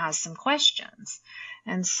human has some questions.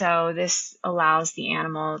 And so this allows the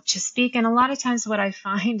animal to speak. And a lot of times what I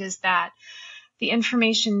find is that the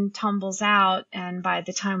information tumbles out. And by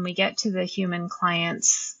the time we get to the human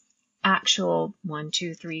client's actual 1,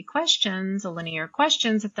 2, 3 questions, the linear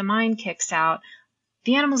questions that the mind kicks out,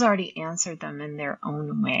 the animal's already answered them in their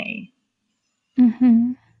own way.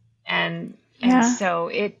 Mm-hmm. And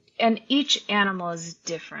so and each animal is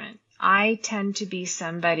different. I tend to be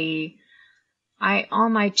somebody, all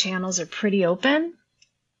my channels are pretty open,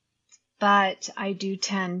 but I do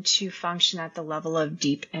tend to function at the level of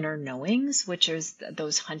deep inner knowings, which is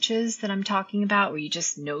those hunches that I'm talking about, where you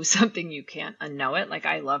just know something, you can't unknow it. Like,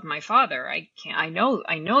 I love my father. I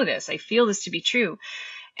know this. I feel this to be true.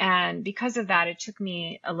 And because of that, it took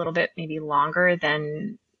me a little bit, maybe longer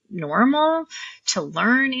than normal, to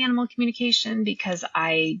learn animal communication, because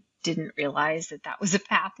I didn't realize that was a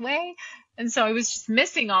pathway. And so I was just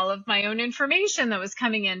missing all of my own information that was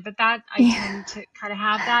coming in. But that I tend to kind of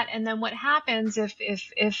have that. And then what happens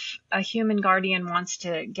if a human guardian wants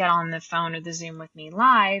to get on the phone or the Zoom with me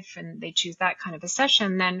live, and they choose that kind of a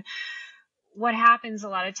session, then what happens a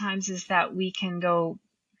lot of times is that we can go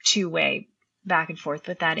two-way back and forth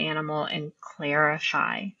with that animal and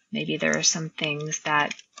clarify. Maybe there are some things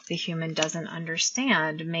that the human doesn't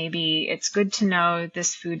understand. Maybe it's good to know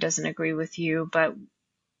this food doesn't agree with you, but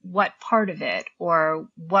what part of it, or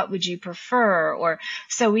what would you prefer? Or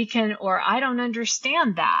I don't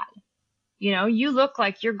understand that. You look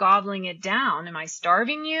like you're gobbling it down. Am I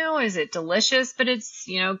starving you? Is it delicious, but it's,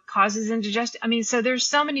 causes indigestion? I mean, so there's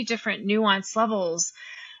so many different nuance levels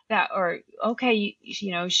that are, okay,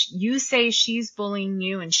 you say she's bullying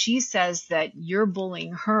you and she says that you're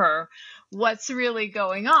bullying her. What's really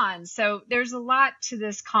going on? So there's a lot to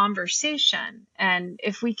this conversation. And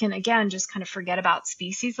if we can, again, just kind of forget about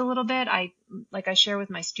species a little bit, like I share with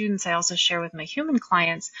my students, I also share with my human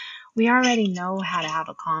clients, we already know how to have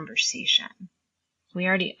a conversation. We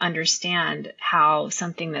already understand how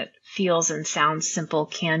something that feels and sounds simple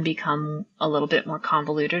can become a little bit more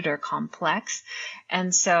convoluted or complex.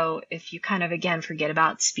 And so if you kind of, again, forget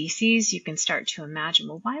about species, you can start to imagine,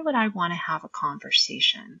 well, why would I want to have a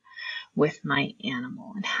conversation with my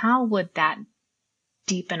animal? And how would that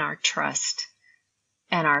deepen our trust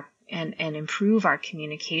and and improve our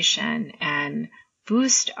communication and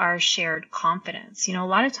boost our shared confidence. A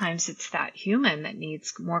lot of times it's that human that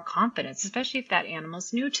needs more confidence, especially if that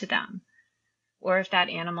animal's new to them, or if that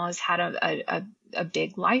animal has had a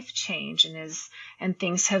big life change and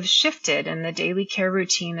things have shifted, and the daily care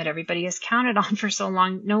routine that everybody has counted on for so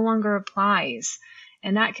long no longer applies.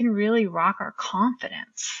 And that can really rock our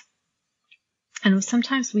confidence. And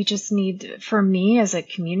sometimes we just need, for me as a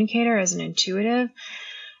communicator, as an intuitive,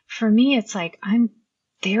 for me, it's like, I'm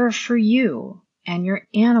there for you and your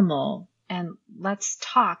animal, and let's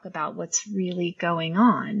talk about what's really going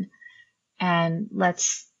on. And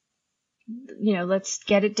let's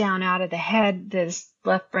get it down out of the head, this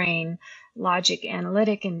left brain logic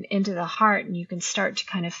analytic, and into the heart. And you can start to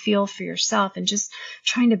kind of feel for yourself and just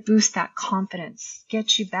trying to boost that confidence,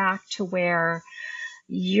 get you back to where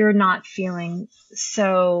you're not feeling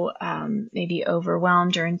so maybe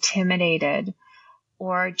overwhelmed or intimidated,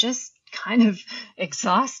 or just kind of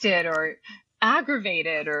exhausted or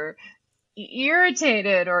aggravated or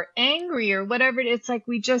irritated or angry or whatever. It's like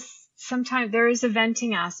sometimes there is a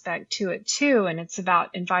venting aspect to it too. And it's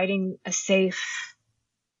about inviting a safe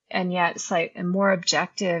and yet it's like a more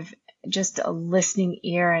objective, just a listening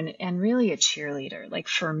ear and really a cheerleader. Like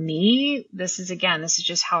for me, this is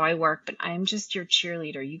just how I work, but I'm just your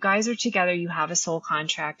cheerleader. You guys are together. You have a soul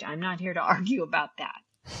contract. I'm not here to argue about that.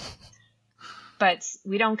 But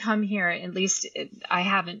we don't come here, at least I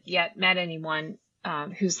haven't yet met anyone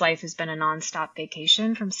whose life has been a nonstop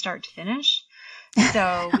vacation from start to finish.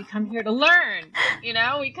 So we come here to learn,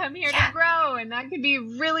 we come here to grow, and that can be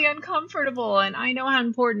really uncomfortable. And I know how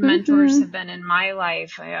important mentors have been in my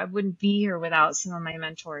life. I wouldn't be here without some of my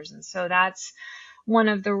mentors. And so that's one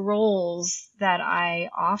of the roles that I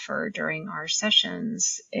offer during our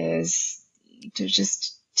sessions, is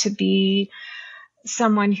to be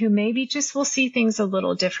someone who maybe just will see things a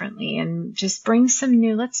little differently and just bring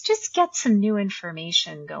let's just get some new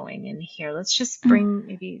information going in here. Let's just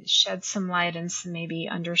maybe shed some light in some maybe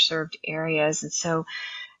underserved areas.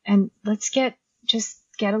 And let's get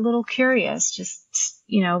a little curious,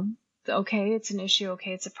 okay, it's an issue.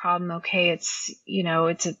 Okay, it's a problem. Okay, it's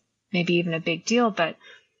maybe even a big deal, but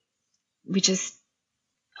we just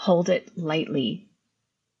hold it lightly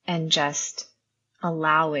and just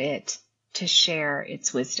allow it to share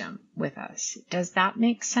its wisdom with us. Does that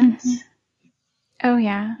make sense? Oh,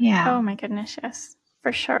 yeah. Yeah. Oh, my goodness, yes,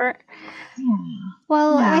 for sure. Yeah.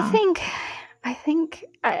 Well, yeah. I think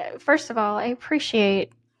first of all, I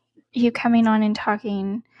appreciate you coming on and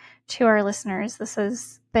talking to our listeners. This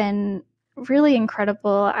has been really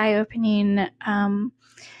incredible, eye-opening,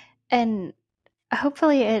 and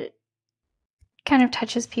hopefully it kind of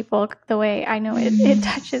touches people the way I know it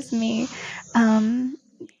touches me.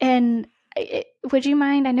 And would you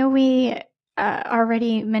mind, I know we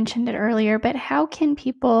already mentioned it earlier, but how can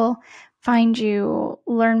people find you,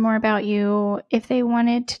 learn more about you, if they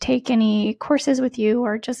wanted to take any courses with you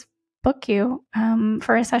or just book you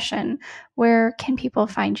for a session? Where can people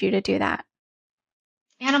find you to do that?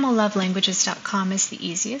 AnimalLoveLanguages.com is the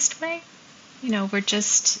easiest way. We're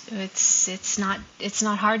just, it's not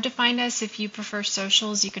hard to find us. If you prefer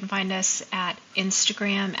socials, you can find us at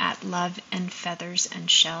Instagram at Love and Feathers and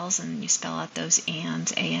Shells, and you spell out those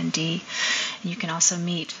ands, A-N-D. And you can also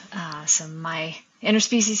meet some of my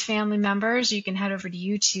interspecies family members. You can head over to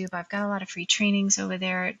YouTube. I've got a lot of free trainings over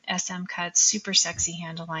there at SM Cuts. Super sexy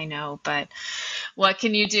handle, I know, but what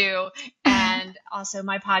can you do? And also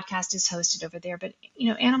my podcast is hosted over there. But,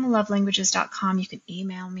 AnimalLoveLanguages.com, you can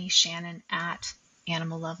email me, Shannon at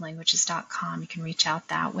AnimalLoveLanguages.com. You can reach out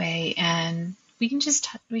that way, and we can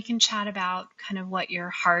chat about kind of what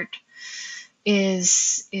your heart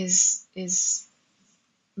is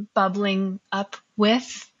bubbling up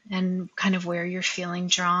with, and kind of where you're feeling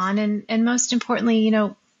drawn, and most importantly,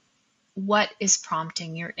 what is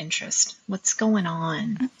prompting your interest? What's going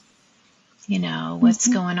on? What's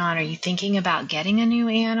going on? Are you thinking about getting a new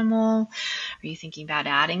animal? Are you thinking about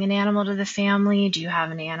adding an animal to the family? Do you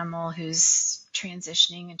have an animal who's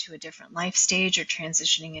transitioning into a different life stage or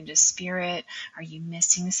transitioning into spirit? Are you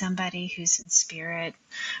missing somebody who's in spirit?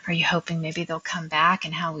 Are you hoping maybe they'll come back,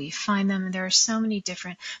 and how will you find them? And there are so many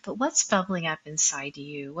different, but what's bubbling up inside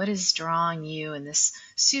you? What is drawing you in this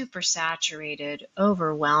super saturated,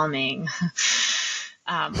 overwhelming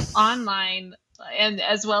online and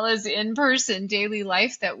as well as in-person daily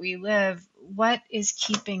life that we live? What is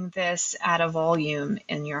keeping this at a volume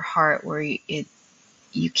in your heart where you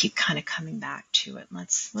keep kind of coming back to it?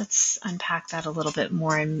 Let's unpack that a little bit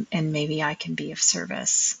more, and maybe I can be of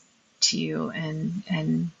service to you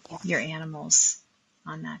and your animals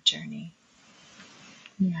on that journey.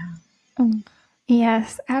 Yeah.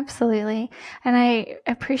 Yes, absolutely. And I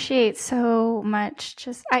appreciate so much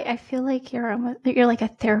I feel like you're like a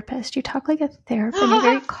therapist. You talk like a therapist and you're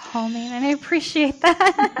very calming, and I appreciate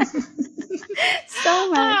that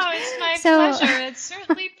so much. Oh, it's my So pleasure. It's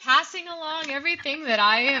certainly passing along everything that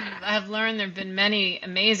I have learned. There have been many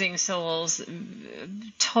amazing souls,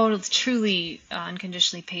 truly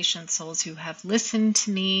unconditionally patient souls who have listened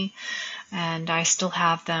to me, and I still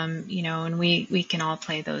have them, and we can all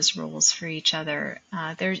play those roles for each other.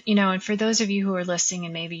 And for those of you who are listening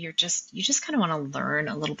and maybe you just kind of want to learn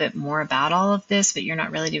a little bit more about all of this, but you're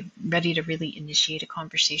not really ready to really initiate a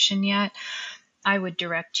conversation yet, I would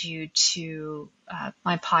direct you to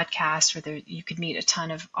my podcast where you could meet a ton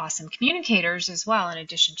of awesome communicators as well, in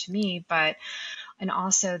addition to me. And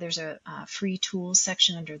also there's a free tools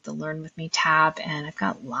section under the Learn With Me tab. And I've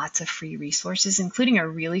got lots of free resources, including a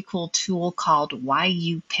really cool tool called Why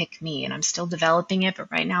You Pick Me. And I'm still developing it,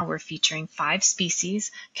 but right now we're featuring 5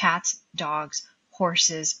 species: cats, dogs,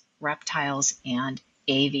 horses, reptiles, and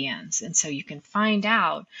avians. And so you can find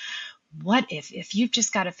out what if you've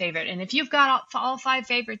just got a favorite, and if you've got all 5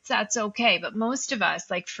 favorites, that's okay. But most of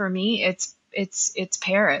us, like for me, it's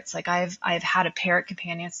parrots. Like I've had a parrot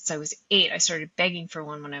companion since I was 8. I started begging for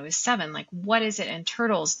one when I was 7. Like, what is it? And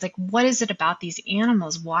turtles, like, what is it about these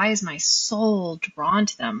animals? Why is my soul drawn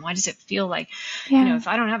to them? Why does it feel like, if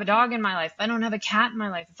I don't have a dog in my life, if I don't have a cat in my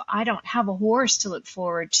life, if I don't have a horse to look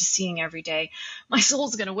forward to seeing every day, my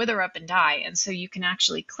soul's going to wither up and die. And so you can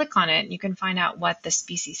actually click on it and you can find out what the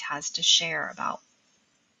species has to share about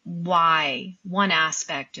why, one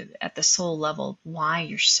aspect at the soul level, why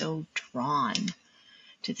you're so drawn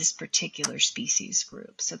to this particular species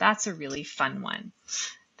group. So that's a really fun one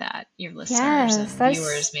that your listeners and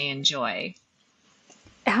viewers may enjoy.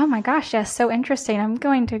 Oh my gosh, yes, so interesting. I'm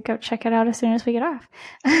going to go check it out as soon as we get off.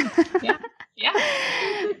 Yeah.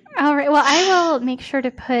 All right. Well, I will make sure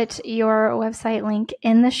to put your website link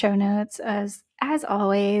in the show notes as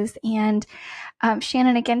always. And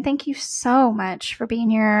Shannon, again, thank you so much for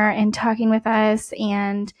being here and talking with us.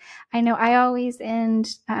 And I know I always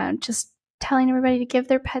end just telling everybody to give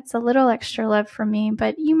their pets a little extra love from me,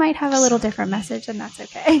 but you might have a little different message, and that's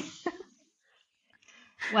okay.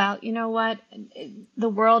 Well, you know what? The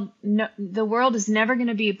world is never going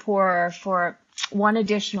to be poorer for one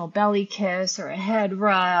additional belly kiss or a head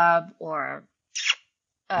rub or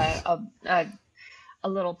a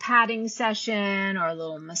little patting session or a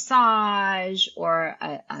little massage or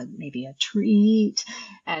maybe a treat.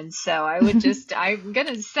 And so I'm going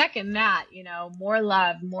to second that, more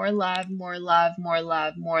love, more love, more love, more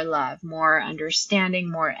love, more love, more understanding,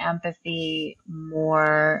 more empathy,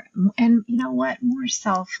 and you know what? More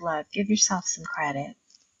self-love. Give yourself some credit.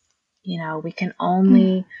 We can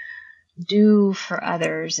only do for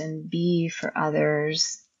others and be for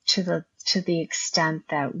others to the extent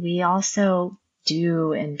that we also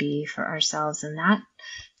do and be for ourselves. And that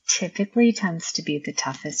typically tends to be the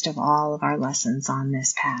toughest of all of our lessons on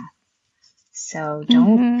this path. So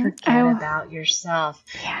don't forget about yourself.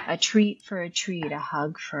 Yeah. A treat for a treat, a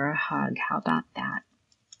hug for a hug. How about that?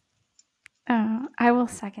 Oh, I will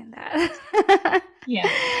second that. Yeah.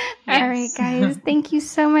 All right, guys. Thank you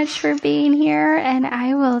so much for being here, and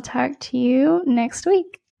I will talk to you next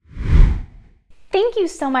week. Thank you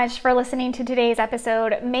so much for listening to today's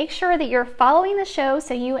episode. Make sure that you're following the show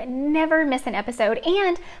so you never miss an episode,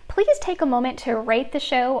 and please take a moment to rate the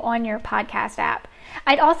show on your podcast app.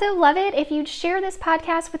 I'd also love it if you'd share this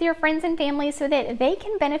podcast with your friends and family so that they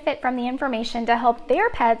can benefit from the information to help their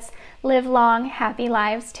pets live long, happy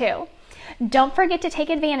lives too. Don't forget to take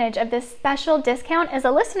advantage of this special discount as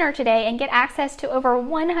a listener today and get access to over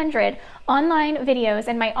 100 online videos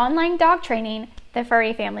in my online dog training, The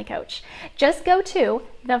Furry Family Coach. Just go to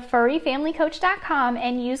thefurryfamilycoach.com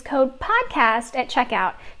and use code PODCAST at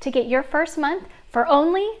checkout to get your first month for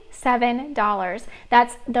only $7.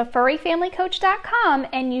 That's thefurryfamilycoach.com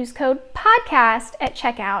and use code PODCAST at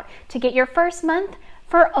checkout to get your first month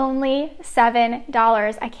for only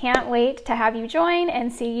 $7. I can't wait to have you join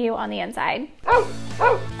and see you on the inside.